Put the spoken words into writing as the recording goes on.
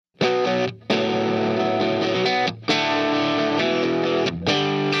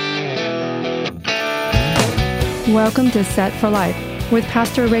Welcome to Set for Life with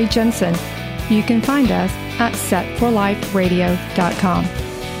Pastor Ray Jensen. You can find us at setforliferadio.com.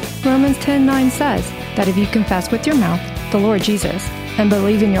 Romans 10:9 says that if you confess with your mouth the Lord Jesus and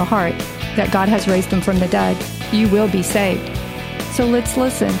believe in your heart that God has raised him from the dead, you will be saved. So let's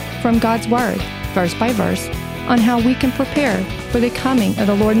listen from God's Word, verse by verse, on how we can prepare for the coming of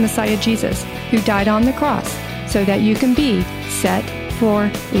the Lord and Messiah Jesus, who died on the cross so that you can be set for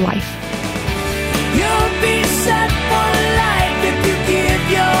life. You'll be set for life if you give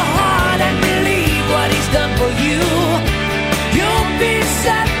your heart and believe what he's done for you. You'll be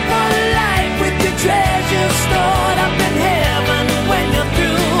set for life with your treasure stored up in heaven when you're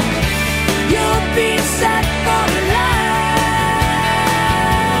through. You'll be set for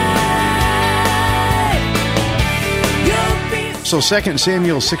life. So 2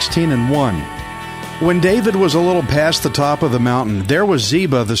 Samuel 16:1. When David was a little past the top of the mountain, there was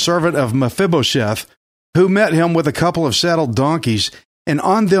Ziba, the servant of Mephibosheth, who met him with a couple of saddled donkeys, and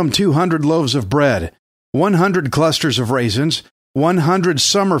on them 200 loaves of bread, 100 clusters of raisins, 100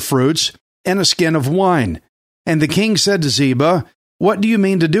 summer fruits, and a skin of wine. And the king said to Ziba, "What do you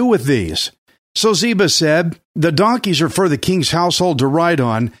mean to do with these?" So Ziba said, "The donkeys are for the king's household to ride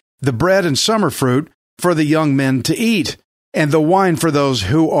on, the bread and summer fruit for the young men to eat, and the wine for those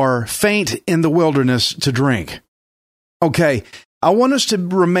who are faint in the wilderness to drink." Okay, I want us to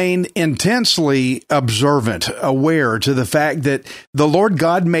remain intensely observant, aware to the fact that the Lord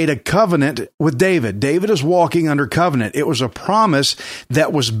God made a covenant with David. David is walking under covenant. It was a promise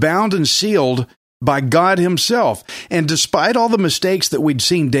that was bound and sealed by God himself. And despite all the mistakes that we'd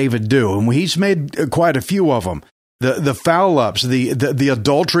seen David do, and he's made quite a few of them, the foul-ups, the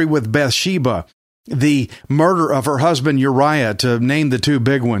adultery with Bathsheba, the murder of her husband Uriah, to name the two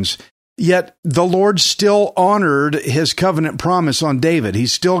big ones. Yet the Lord still honored his covenant promise on David.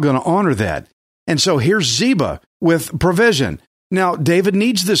 He's still going to honor that. And so here's Ziba with provision. Now, David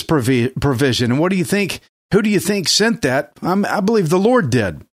needs this provision. And what do you think? Who do you think sent that? I believe the Lord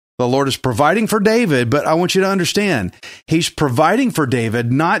did. The Lord is providing for David, but I want you to understand, he's providing for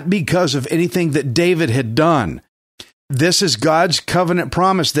David not because of anything that David had done. This is God's covenant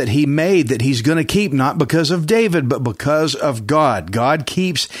promise that he made that he's going to keep, not because of David, but because of God. God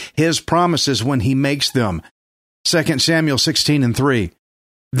keeps his promises when he makes them. 2 Samuel 16:3.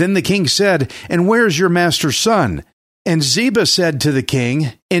 Then the king said, "And where is your master's son?" And Ziba said to the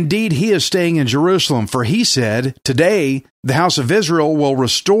king, "Indeed, he is staying in Jerusalem, for he said, 'Today the house of Israel will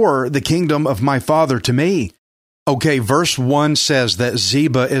restore the kingdom of my father to me.'" Okay, verse 1 says that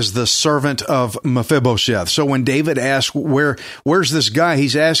Ziba is the servant of Mephibosheth. So when David asks, where's this guy?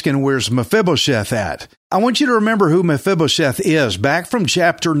 He's asking, where's Mephibosheth at? I want you to remember who Mephibosheth is. Back from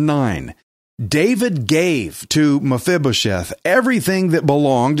chapter 9, David gave to Mephibosheth everything that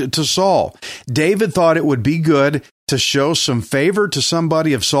belonged to Saul. David thought it would be good to show some favor to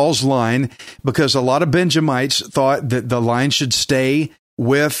somebody of Saul's line, because a lot of Benjamites thought that the line should stay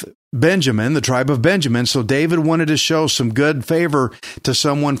with Benjamin, the tribe of Benjamin. So David wanted to show some good favor to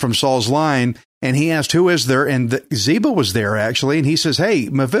someone from Saul's line. And he asked, who is there? And Ziba was there, actually. And he says, hey,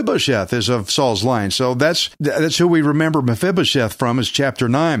 Mephibosheth is of Saul's line. So that's who we remember Mephibosheth from, is chapter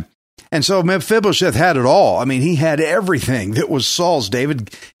 9. And so Mephibosheth had it all. I mean, he had everything that was Saul's. David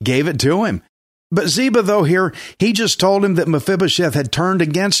gave it to him. But Ziba, though, here, he just told him that Mephibosheth had turned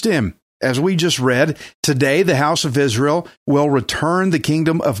against him. As we just read, today the house of Israel will return the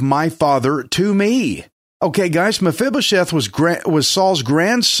kingdom of my father to me. Okay, guys, Mephibosheth was Saul's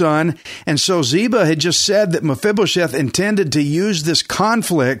grandson, and so Ziba had just said that Mephibosheth intended to use this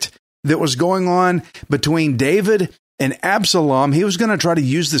conflict that was going on between David and Absalom. He was going to try to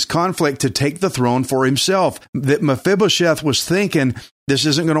use this conflict to take the throne for himself. That Mephibosheth was thinking, this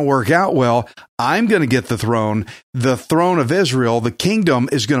isn't going to work out well. I'm going to get the throne of Israel. The kingdom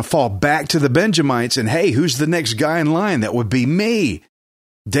is going to fall back to the Benjamites. And hey, who's the next guy in line? That would be me.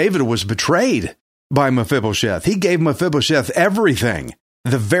 David was betrayed by Mephibosheth. He gave Mephibosheth everything.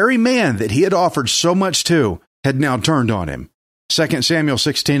 The very man that he had offered so much to had now turned on him. 2 Samuel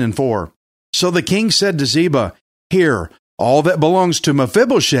 16:4. So the king said to Ziba, "Here, all that belongs to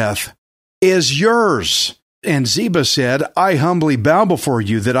Mephibosheth is yours." And Ziba said, "I humbly bow before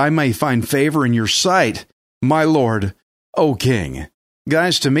you that I may find favor in your sight, my lord, O king."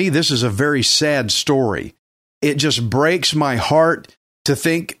 Guys, to me, this is a very sad story. It just breaks my heart to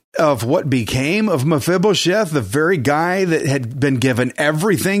think of what became of Mephibosheth, the very guy that had been given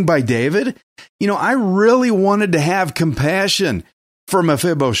everything by David. You know, I really wanted to have compassion for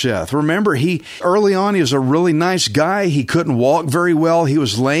Mephibosheth. Remember, early on, he was a really nice guy. He couldn't walk very well. He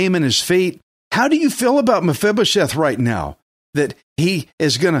was lame in his feet. How do you feel about Mephibosheth right now? that he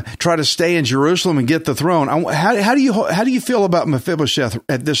is going to try to stay in Jerusalem and get the throne. How do you feel about Mephibosheth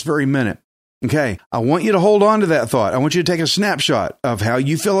at this very minute? Okay, I want you to hold on to that thought. I want you to take a snapshot of how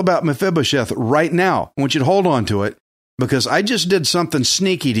you feel about Mephibosheth right now. I want you to hold on to it, because I just did something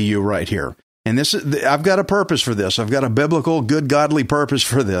sneaky to you right here. And I've got a purpose for this. I've got a biblical, good, godly purpose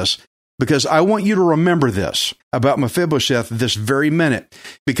for this, because I want you to remember this about Mephibosheth this very minute,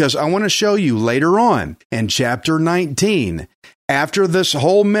 because I want to show you later on in chapter 19, after this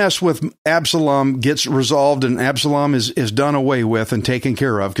whole mess with Absalom gets resolved and Absalom is done away with and taken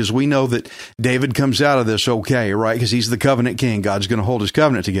care of, because we know that David comes out of this okay, right? Because he's the covenant king. God's going to hold his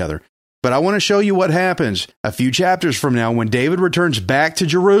covenant together. But I want to show you what happens a few chapters from now when David returns back to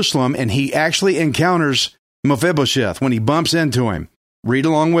Jerusalem and he actually encounters Mephibosheth when he bumps into him. Read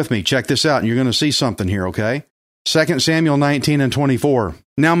along with me. Check this out, and you're going to see something here, okay? 2 Samuel 19 and 24.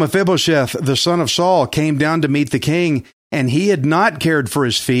 Now Mephibosheth, the son of Saul, came down to meet the king, and he had not cared for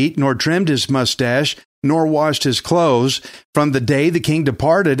his feet, nor trimmed his mustache, nor washed his clothes, from the day the king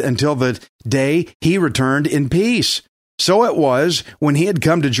departed until the day he returned in peace. So it was, when he had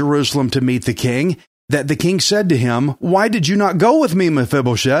come to Jerusalem to meet the king, that the king said to him, "Why did you not go with me,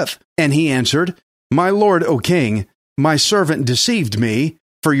 Mephibosheth?" And he answered, "My lord, O king, my servant deceived me,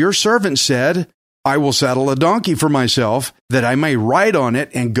 for your servant said, I will saddle a donkey for myself, that I may ride on it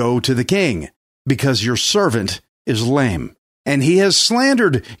and go to the king, because your servant is lame. And he has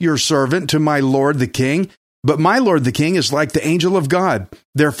slandered your servant to my lord the king, but my lord the king is like the angel of God.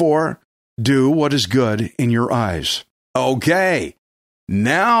 Therefore, do what is good in your eyes." Okay,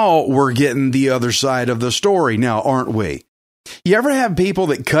 now we're getting the other side of the story now, aren't we? You ever have people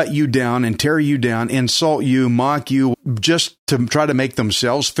that cut you down and tear you down, insult you, mock you, just to try to make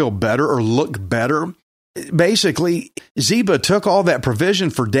themselves feel better or look better? Basically, Ziba took all that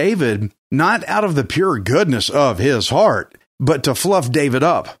provision for David, not out of the pure goodness of his heart, but to fluff David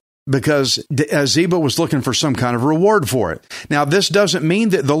up, because Ziba was looking for some kind of reward for it. Now, this doesn't mean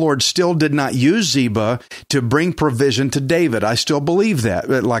that the Lord still did not use Ziba to bring provision to David. I still believe that.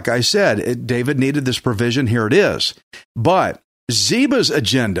 But like I said, David needed this provision. Here it is. But Ziba's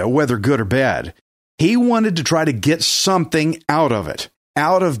agenda, whether good or bad, he wanted to try to get something out of it.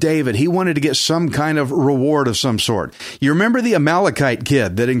 Out of David. He wanted to get some kind of reward of some sort. You remember the Amalekite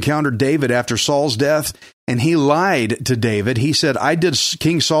kid that encountered David after Saul's death? And he lied to David. He said, "I did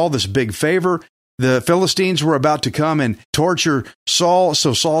King Saul this big favor. The Philistines were about to come and torture Saul.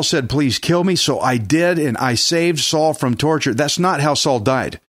 So Saul said, 'Please kill me.' So I did, and I saved Saul from torture." That's not how Saul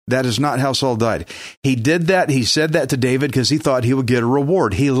died. That is not how Saul died. He did that. He said that to David because he thought he would get a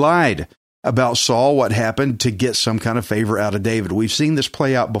reward. He lied about Saul, what happened, to get some kind of favor out of David. We've seen this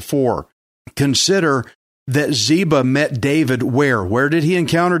play out before. Consider that Ziba met David where? Where did he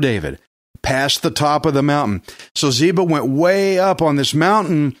encounter David? Past the top of the mountain. So Ziba went way up on this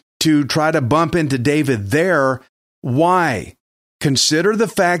mountain to try to bump into David there. Why? Consider the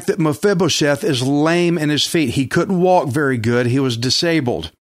fact that Mephibosheth is lame in his feet. He couldn't walk very good. He was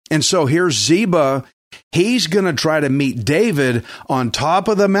disabled. And so here's Ziba. He's going to try to meet David on top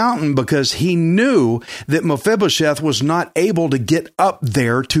of the mountain because he knew that Mephibosheth was not able to get up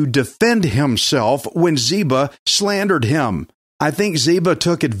there to defend himself when Ziba slandered him. I think Ziba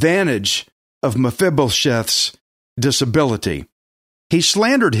took advantage of Mephibosheth's disability. He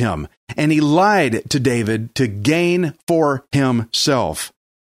slandered him and he lied to David to gain for himself.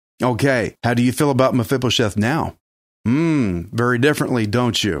 Okay, how do you feel about Mephibosheth now? Very differently,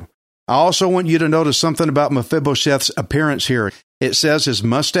 don't you? I also want you to notice something about Mephibosheth's appearance here. It says his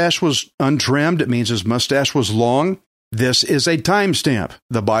mustache was untrimmed. It means his mustache was long. This is a timestamp.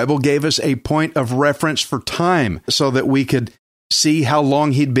 The Bible gave us a point of reference for time so that we could see how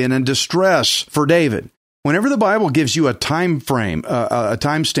long he'd been in distress for David. Whenever the Bible gives you a time frame, a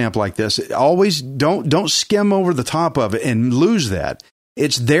timestamp like this, always don't skim over the top of it and lose that.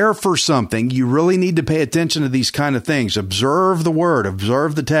 It's there for something. You really need to pay attention to these kind of things. Observe the word,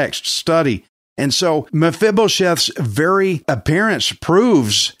 observe the text, study. And so Mephibosheth's very appearance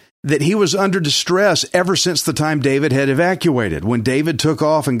proves that he was under distress ever since the time David had evacuated. When David took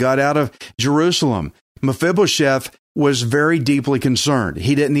off and got out of Jerusalem, Mephibosheth was very deeply concerned.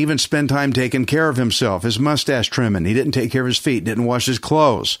 He didn't even spend time taking care of himself, his mustache trimming. He didn't take care of his feet, didn't wash his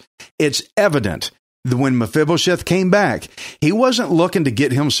clothes. It's evident that when Mephibosheth came back, he wasn't looking to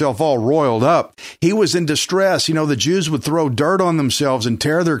get himself all roiled up. He was in distress. You know, the Jews would throw dirt on themselves and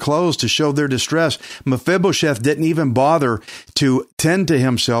tear their clothes to show their distress. Mephibosheth didn't even bother to tend to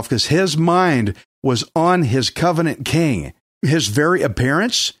himself because his mind was on his covenant king. His very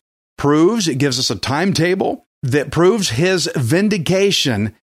appearance proves, it gives us a timetable that proves his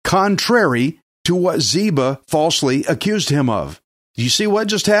vindication contrary to what Ziba falsely accused him of. Do you see what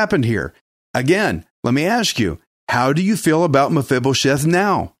just happened here? Again, let me ask you, how do you feel about Mephibosheth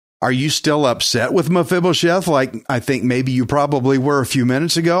now? Are you still upset with Mephibosheth like I think maybe you probably were a few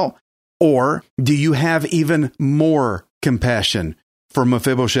minutes ago? Or do you have even more compassion for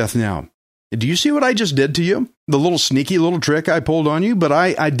Mephibosheth now? Do you see what I just did to you? The little sneaky little trick I pulled on you, but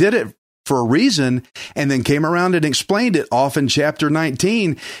I did it for a reason and then came around and explained it off in chapter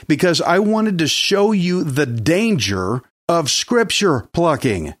 19 because I wanted to show you the danger of scripture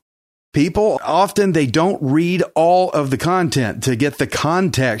plucking. People often, they don't read all of the content to get the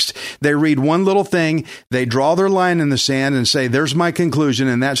context. They read one little thing, they draw their line in the sand and say, there's my conclusion,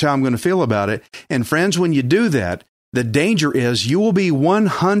 and that's how I'm going to feel about it. And friends, when you do that, the danger is you will be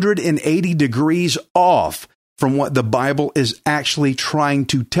 180 degrees off from what the Bible is actually trying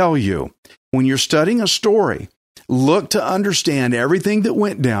to tell you. When you're studying a story, look to understand everything that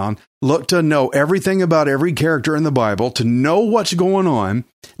went down. Look to know everything about every character in the Bible, to know what's going on.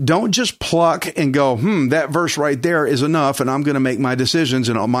 Don't just pluck and go, that verse right there is enough, and I'm going to make my decisions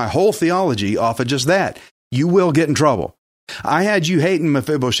and my whole theology off of just that. You will get in trouble. I had you hating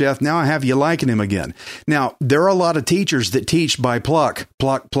Mephibosheth. Now I have you liking him again. Now, there are a lot of teachers that teach by pluck,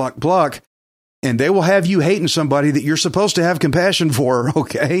 and they will have you hating somebody that you're supposed to have compassion for,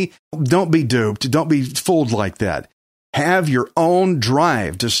 okay? Don't be duped. Don't be fooled like that. Have your own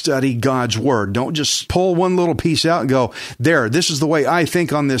drive to study God's word. Don't just pull one little piece out and go, this is the way I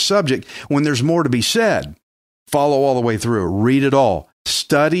think on this subject, when there's more to be said. Follow all the way through. Read it all.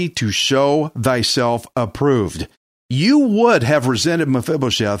 Study to show thyself approved. You would have resented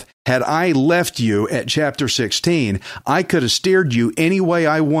Mephibosheth had I left you at chapter 16. I could have steered you any way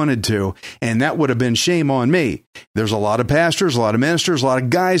I wanted to, and that would have been shame on me. There's a lot of pastors, a lot of ministers, a lot of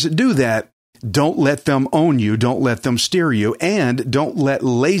guys that do that. Don't let them own you. Don't let them steer you. And don't let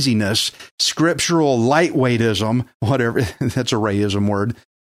laziness, scriptural lightweightism, whatever, that's a Rayism word.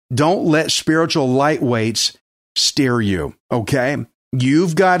 Don't let spiritual lightweights steer you, okay?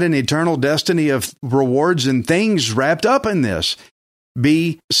 You've got an eternal destiny of rewards and things wrapped up in this.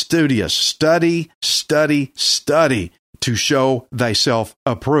 Be studious. Study to show thyself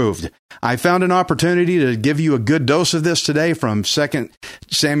approved. I found an opportunity to give you a good dose of this today from 2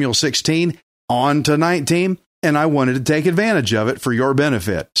 Samuel 16 on to 19, and I wanted to take advantage of it for your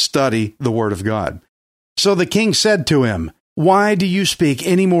benefit. Study the Word of God. So the king said to him, why do you speak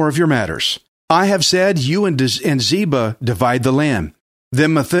any more of your matters? I have said, you and Ziba divide the land.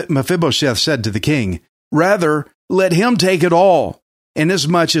 Then Mephibosheth said to the king, rather, let him take it all,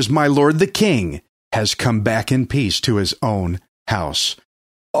 inasmuch as my lord the king has come back in peace to his own house.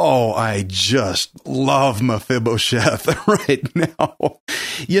 Oh, I just love Mephibosheth right now.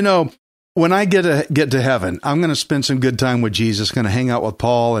 You know, when I get to heaven, I'm going to spend some good time with Jesus, going to hang out with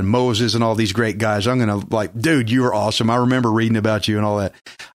Paul and Moses and all these great guys. I'm going to dude, you were awesome. I remember reading about you and all that.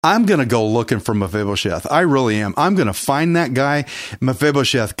 I'm going to go looking for Mephibosheth. I really am. I'm going to find that guy.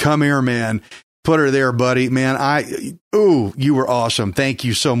 Mephibosheth, come here, man. Put her there, buddy. Man, you were awesome. Thank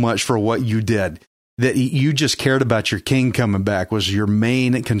you so much for what you did. That you just cared about your king coming back was your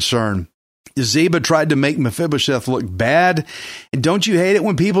main concern. Ziba tried to make Mephibosheth look bad. And don't you hate it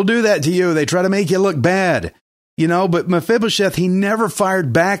when people do that to you? They try to make you look bad. You know, but Mephibosheth, he never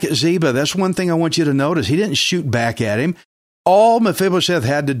fired back at Ziba. That's one thing I want you to notice. He didn't shoot back at him. All Mephibosheth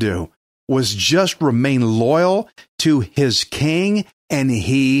had to do was just remain loyal to his king, and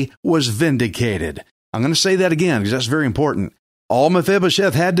he was vindicated. I'm going to say that again because that's very important. All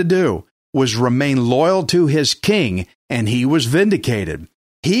Mephibosheth had to do was remain loyal to his king, and he was vindicated.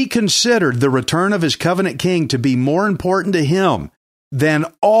 He considered the return of his covenant king to be more important to him than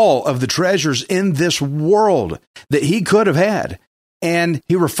all of the treasures in this world that he could have had. And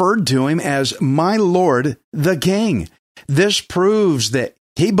he referred to him as my lord, the king. This proves that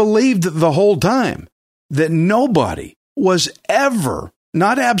he believed the whole time that nobody was ever,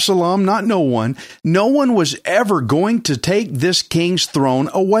 not Absalom, not no one was ever going to take this king's throne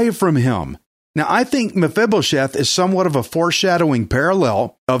away from him. Now, I think Mephibosheth is somewhat of a foreshadowing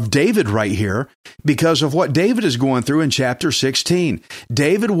parallel of David right here because of what David is going through in chapter 16.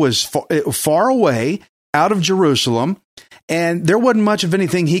 David was far away out of Jerusalem, and there wasn't much of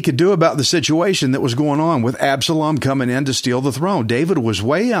anything he could do about the situation that was going on with Absalom coming in to steal the throne. David was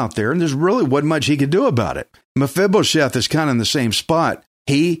way out there, and there's really wasn't much he could do about it. Mephibosheth is kind of in the same spot.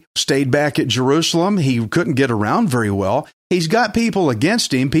 He stayed back at Jerusalem. He couldn't get around very well. He's got people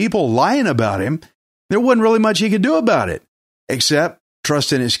against him, people lying about him. There wasn't really much he could do about it, except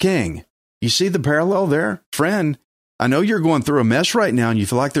trust in his king. You see the parallel there? Friend, I know you're going through a mess right now and you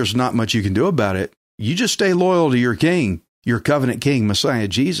feel like there's not much you can do about it. You just stay loyal to your king. your covenant king, Messiah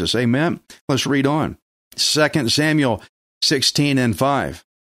Jesus. Amen. Let's read on. 2 Samuel 16 and 5.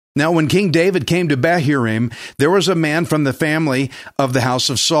 Now, when King David came to Bahurim, there was a man from the family of the house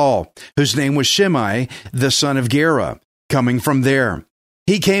of Saul, whose name was Shimei, the son of Gera, coming from there.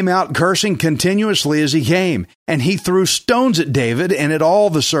 He came out cursing continuously as he came, and he threw stones at David and at all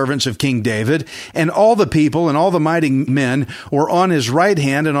the servants of King David, and all the people and all the mighty men were on his right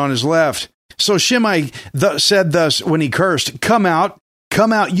hand and on his left. So Shimei said thus when he cursed, come out,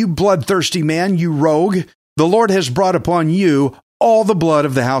 you bloodthirsty man, you rogue. The Lord has brought upon you all the blood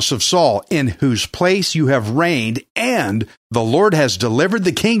of the house of Saul, in whose place you have reigned, and the Lord has delivered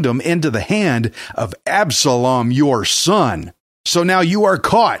the kingdom into the hand of Absalom, your son. So now you are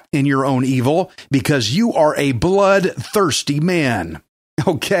caught in your own evil, because you are a bloodthirsty man.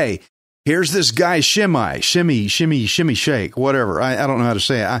 Okay, here's this guy Shimei, shake, whatever. I don't know how to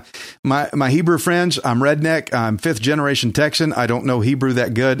say it. My Hebrew friends, I'm redneck. I'm fifth generation Texan. I don't know Hebrew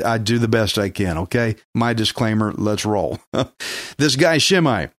that good. I do the best I can, okay? My disclaimer, let's roll. This guy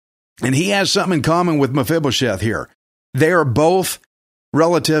Shimei, and he has something in common with Mephibosheth here. They are both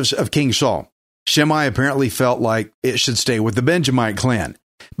relatives of King Saul. Shimei apparently felt like it should stay with the Benjamite clan.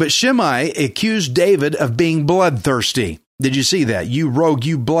 But Shimei accused David of being bloodthirsty. Did you see that? You rogue,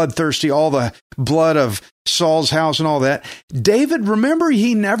 you bloodthirsty, all the blood of Saul's house and all that. David, remember,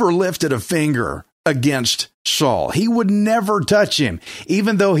 he never lifted a finger against Saul. He would never touch him,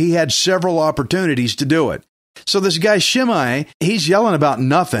 even though he had several opportunities to do it. So this guy Shimei, he's yelling about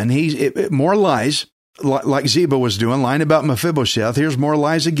nothing. More lies, like Ziba was doing, lying about Mephibosheth. Here's more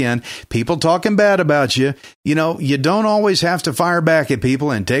lies again. People talking bad about you. You know, you don't always have to fire back at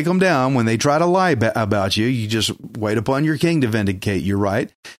people and take them down when they try to lie about you. You just wait upon your king to vindicate you,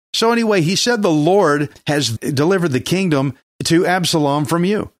 right? So anyway, he said the Lord has delivered the kingdom to Absalom from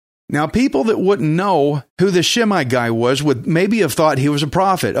you. Now, people that wouldn't know who the Shimei guy was would maybe have thought he was a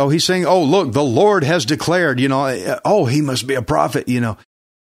prophet. Oh, he's saying, oh, look, the Lord has declared, oh, he must be a prophet,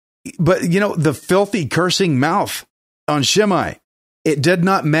 But, the filthy cursing mouth on Shimei, it did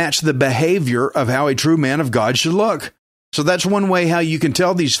not match the behavior of how a true man of God should look. So that's one way how you can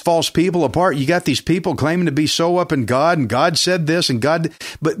tell these false people apart. You got these people claiming to be so up in God, and God said this,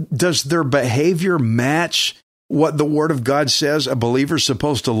 but does their behavior match what the Word of God says a believer's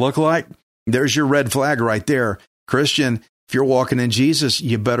supposed to look like? There's your red flag right there. Christian, if you're walking in Jesus,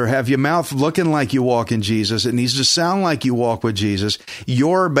 you better have your mouth looking like you walk in Jesus. It needs to sound like you walk with Jesus.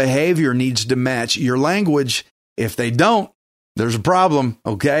 Your behavior needs to match your language. If they don't, there's a problem,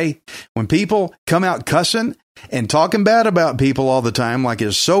 okay? When people come out cussing and talking bad about people all the time, like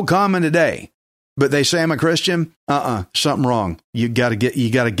is so common today, but they say I'm a Christian, something wrong. You got to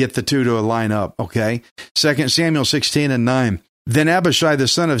get the two to line up, okay? 2 Samuel 16 and 9. Then Abishai the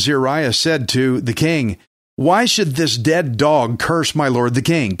son of Zeruiah said to the king, why should this dead dog curse my lord the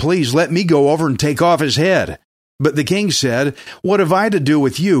king? Please let me go over and take off his head. But the king said, what have I to do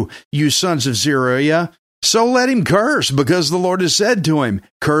with you, you sons of Zeruiah? So let him curse, because the Lord has said to him,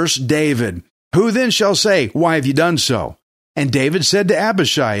 curse David. Who then shall say, why have you done so? And David said to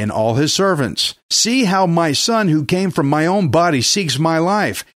Abishai and all his servants, see how my son who came from my own body seeks my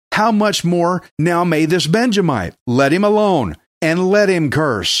life. How much more now may this Benjamite? Let him alone, and let him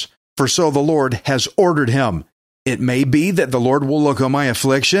curse. For so the Lord has ordered him. It may be that the Lord will look on my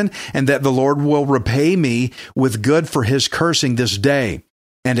affliction, and that the Lord will repay me with good for his cursing this day.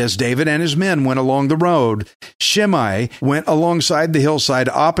 And as David and his men went along the road, Shimei went alongside the hillside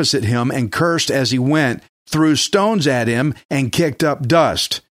opposite him and cursed as he went, threw stones at him, and kicked up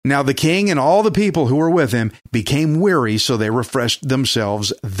dust. Now the king and all the people who were with him became weary, so they refreshed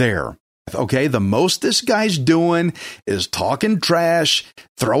themselves there. Okay, the most this guy's doing is talking trash,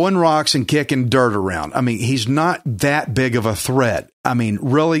 throwing rocks, and kicking dirt around. I mean, he's not that big of a threat. I mean,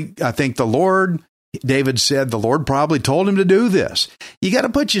 really, I think David said the Lord probably told him to do this. You got to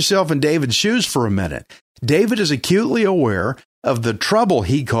put yourself in David's shoes for a minute. David is acutely aware of the trouble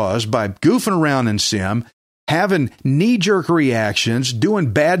he caused by goofing around in sin, having knee-jerk reactions,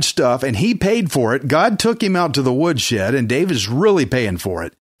 doing bad stuff, and he paid for it. God took him out to the woodshed, and David's really paying for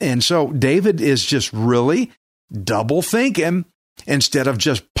it. And so David is just really double thinking instead of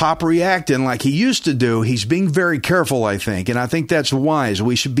just pop reacting like he used to do. He's being very careful, I think. And I think that's wise.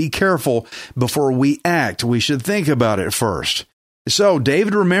 We should be careful before we act. We should think about it first. So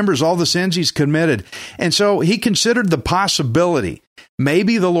David remembers all the sins he's committed. And so he considered the possibility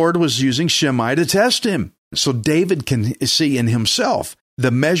maybe the Lord was using Shimei to test him. So David can see in himself the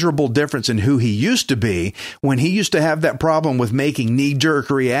measurable difference in who he used to be when he used to have that problem with making knee-jerk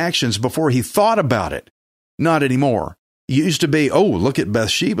reactions before he thought about it. Not anymore. used to be, oh, look at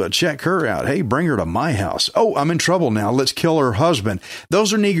Bathsheba, check her out. Hey, bring her to my house. Oh, I'm in trouble now. Let's kill her husband.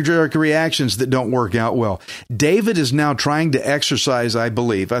 Those are knee-jerk reactions that don't work out well. David is now trying to exercise, I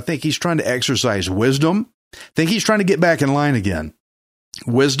believe. I think he's trying to exercise wisdom. I think he's trying to get back in line again.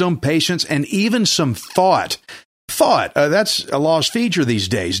 Wisdom, patience, and even some thought. That's a lost feature these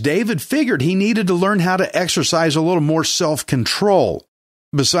days. David figured he needed to learn how to exercise a little more self-control.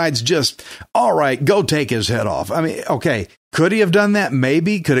 Besides just, all right, go take his head off. I mean, okay, could he have done that?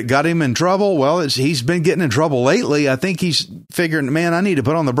 Maybe. Could it got him in trouble? Well, he's been getting in trouble lately. I think he's figuring, man, I need to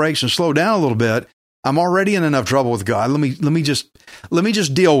put on the brakes and slow down a little bit. I'm already in enough trouble with God. Let me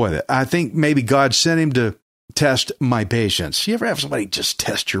just deal with it. I think maybe God sent him to test my patience. You ever have somebody just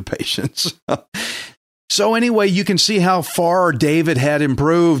test your patience? So anyway, you can see how far David had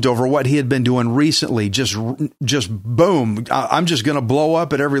improved over what he had been doing recently. Just boom, I'm just going to blow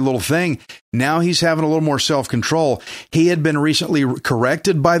up at every little thing. Now he's having a little more self-control. He had been recently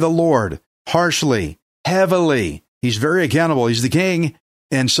corrected by the Lord, harshly, heavily. He's very accountable. He's the king.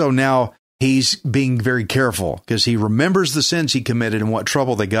 And so now he's being very careful because he remembers the sins he committed and what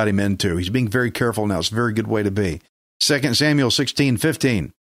trouble they got him into. He's being very careful now. It's a very good way to be. 2 Samuel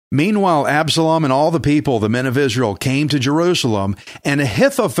 16:15. Meanwhile, Absalom and all the people, the men of Israel, came to Jerusalem, and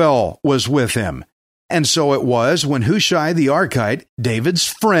Ahithophel was with him. And so it was when Hushai the Archite, David's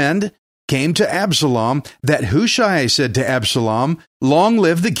friend, came to Absalom, that Hushai said to Absalom, "Long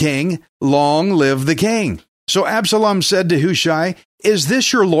live the king, long live the king." So Absalom said to Hushai, "Is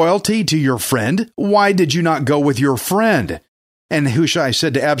this your loyalty to your friend? Why did you not go with your friend?" And Hushai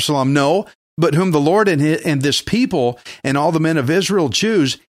said to Absalom, "No, but whom the Lord and this people and all the men of Israel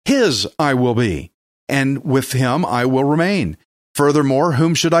choose, his I will be, and with him I will remain. Furthermore,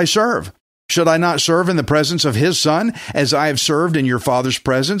 whom should I serve? Should I not serve in the presence of his son, as I have served in your father's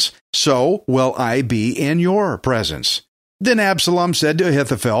presence? So will I be in your presence." Then Absalom said to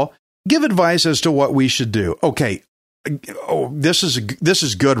Ahithophel, "Give advice as to what we should do." Okay, this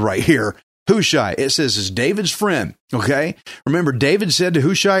is good right here. Hushai, it says, is David's friend, okay? Remember, David said to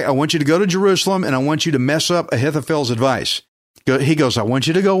Hushai, "I want you to go to Jerusalem, and I want you to mess up Ahithophel's advice." He goes, "I want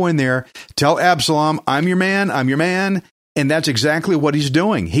you to go in there, tell Absalom, I'm your man. And that's exactly what he's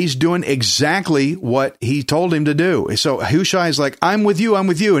doing. He's doing exactly what he told him to do. So Hushai is like, I'm with you. And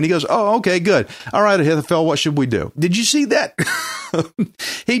he goes, "Oh, okay, good. All right, Ahithophel, what should we do?" Did you see that?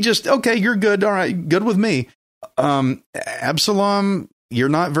 He just, okay, you're good. All right, good with me. Absalom, you're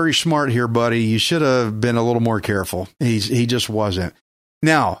not very smart here, buddy. You should have been a little more careful. He just wasn't.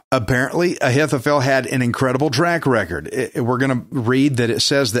 Now, apparently, Ahithophel had an incredible track record. We're going to read that it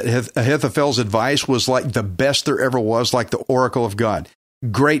says that Ahithophel's advice was like the best there ever was, like the oracle of God.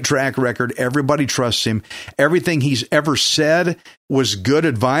 Great track record. Everybody trusts him. Everything he's ever said was good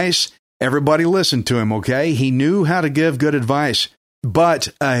advice. Everybody listened to him, okay? He knew how to give good advice. But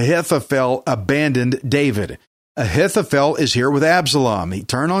Ahithophel abandoned David. Ahithophel is here with Absalom. He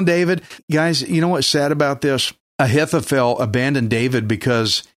turned on David. Guys, you know what's sad about this? Ahithophel abandoned David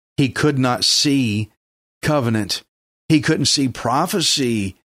because he could not see covenant. He couldn't see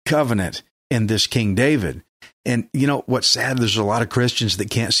prophecy covenant in this King David. And you know what's sad? There's a lot of Christians that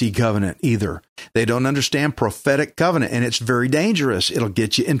can't see covenant either. They don't understand prophetic covenant, and it's very dangerous. It'll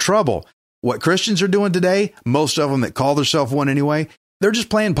get you in trouble. What Christians are doing today, most of them that call themselves one anyway, they're just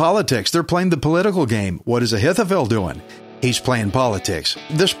playing politics. They're playing the political game. What is Ahithophel doing? He's playing politics.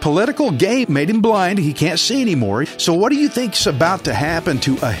 This political game made him blind. He can't see anymore. So what do you think's about to happen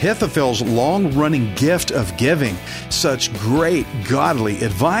to Ahithophel's long-running gift of giving such great godly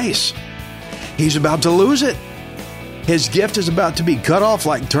advice? He's about to lose it. His gift is about to be cut off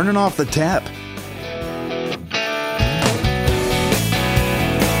like turning off the tap.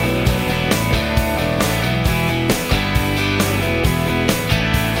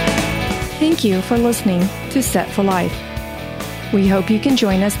 Thank you for listening to Set for Life. We hope you can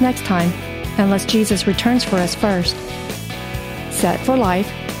join us next time, unless Jesus returns for us first. Set for Life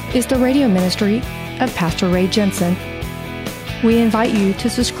is the radio ministry of Pastor Ray Jensen. We invite you to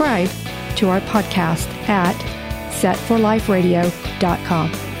subscribe to our podcast at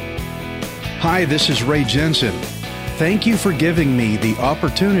setforliferadio.com. Hi, this is Ray Jensen. Thank you for giving me the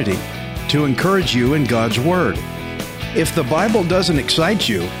opportunity to encourage you in God's Word. If the Bible doesn't excite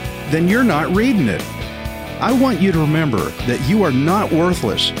you, then you're not reading it. I want you to remember that you are not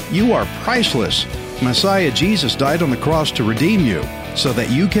worthless. You are priceless. Messiah Jesus died on the cross to redeem you so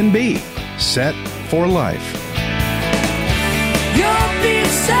that you can be set for life. You'll be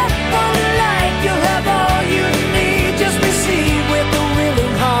set for